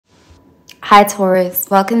Hi Taurus,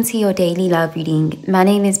 welcome to your daily love reading. My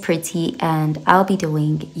name is Pretty and I'll be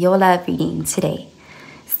doing your love reading today.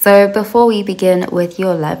 So before we begin with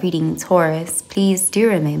your love reading, Taurus, please do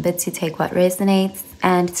remember to take what resonates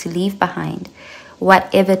and to leave behind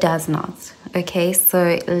whatever does not. Okay,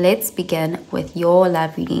 so let's begin with your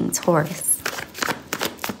love reading, Taurus.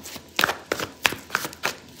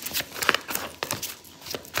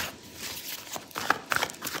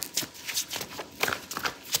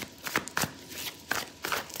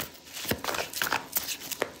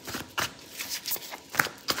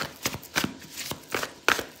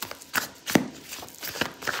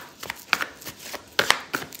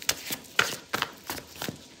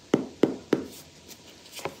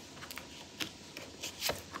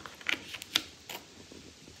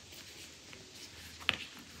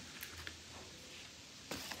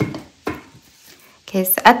 Okay,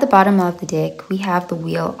 so at the bottom of the deck, we have the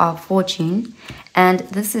Wheel of Fortune, and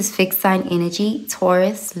this is fixed sign energy,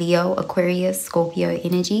 Taurus, Leo, Aquarius, Scorpio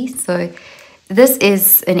energy. So this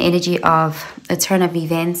is an energy of a turn of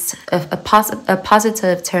events, a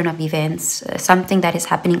positive turn of events, something that is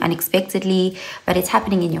happening unexpectedly, but it's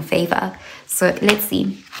happening in your favor. So let's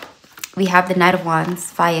see. We have the Knight of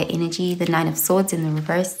Wands, fire energy, the Nine of Swords in the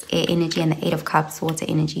reverse, air energy, and the Eight of Cups, water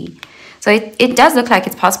energy. So it does look like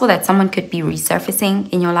it's possible that someone could be resurfacing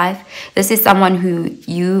in your life. This is someone who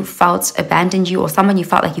you felt abandoned you, or someone you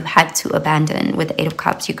felt like you had to abandon with the Eight of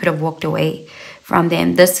Cups. You could have walked away from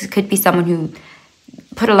them. This could be someone who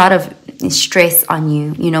put a lot of stress on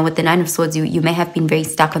you. You know, with the Nine of Swords, you may have been very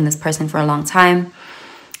stuck on this person for a long time.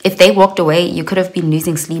 If they walked away, you could have been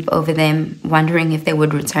losing sleep over them, wondering if they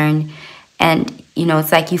would return. And, you know,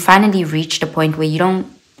 it's like you finally reached a point where you don't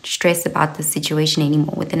stress about the situation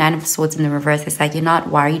anymore. With the Nine of Swords in the reverse, it's like you're not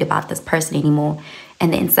worried about this person anymore.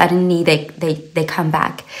 And then suddenly they come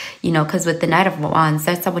back, you know, because with the Knight of Wands,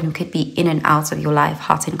 there's someone who could be in and out of your life,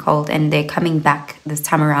 hot and cold, and they're coming back this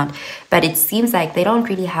time around. But it seems like they don't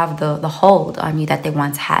really have the hold on you that they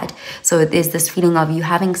once had. So there's this feeling of you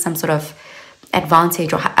having some sort of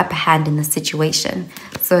advantage or upper hand in the situation.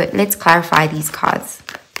 So let's clarify these cards.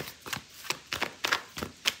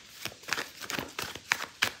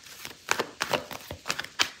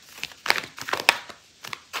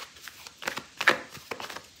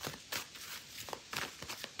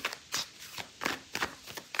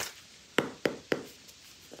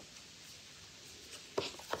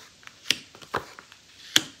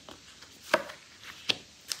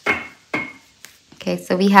 Okay,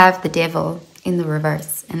 so we have the Devil in the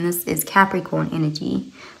reverse, and this is Capricorn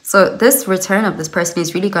energy. So this return of this person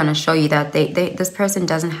is really going to show you that this person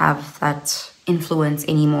doesn't have that influence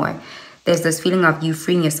anymore. There's this feeling of you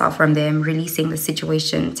freeing yourself from them, releasing the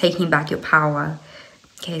situation, taking back your power.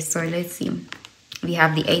 Okay, so let's see. We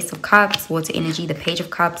have the Ace of Cups, water energy, the Page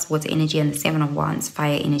of Cups, water energy, and the Seven of Wands,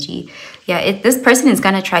 fire energy. Yeah, this person is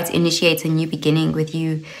going to try to initiate a new beginning with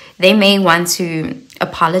you. They may want to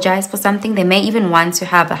apologize for something. They may even want to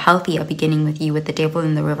have a healthier beginning with you with the Devil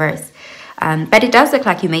in the reverse. But it does look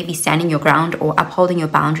like you may be standing your ground or upholding your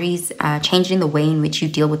boundaries, changing the way in which you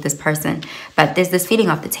deal with this person. But there's this feeling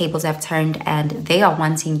of the tables have turned and they are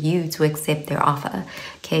wanting you to accept their offer.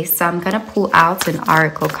 Okay, so I'm going to pull out an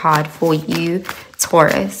oracle card for you,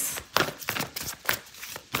 Taurus.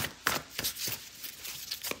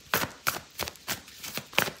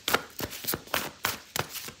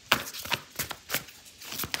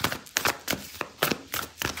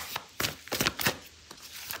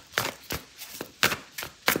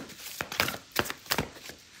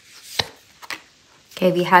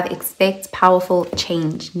 Okay, we have expect powerful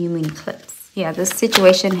change, new moon eclipse. Yeah, this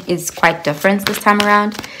situation is quite different this time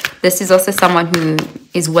around. This is also someone who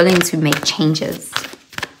is willing to make changes.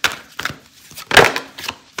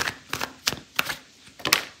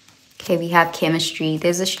 Okay, we have chemistry.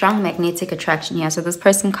 There's a strong magnetic attraction here. So this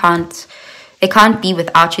person can't be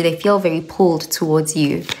without you. They feel very pulled towards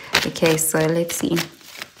you. Okay, so let's see.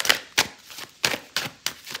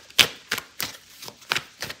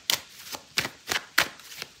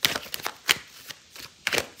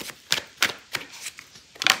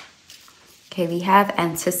 Okay, we have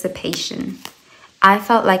anticipation. I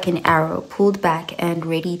felt like an arrow pulled back and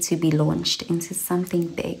ready to be launched into something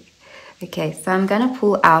big. Okay, so I'm going to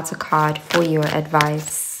pull out a card for your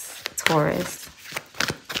advice, Taurus.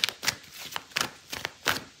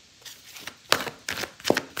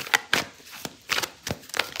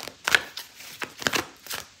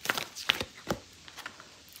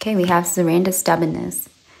 Okay, we have surrender, stubbornness.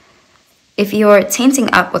 If you're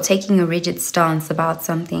tensing up or taking a rigid stance about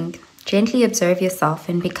something, gently observe yourself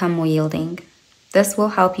and become more yielding. This will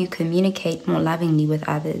help you communicate more lovingly with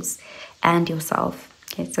others and yourself.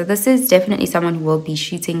 Okay, so this is definitely someone who will be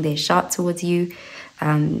shooting their shot towards you.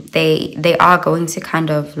 They are going to kind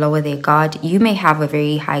of lower their guard. You may have a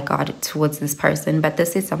very high guard towards this person, but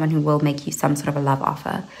this is someone who will make you some sort of a love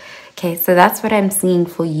offer. Okay, so that's what I'm seeing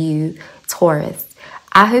for you, Taurus.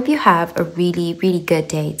 I hope you have a really, really good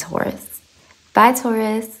day, Taurus. Bye,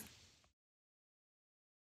 Taurus.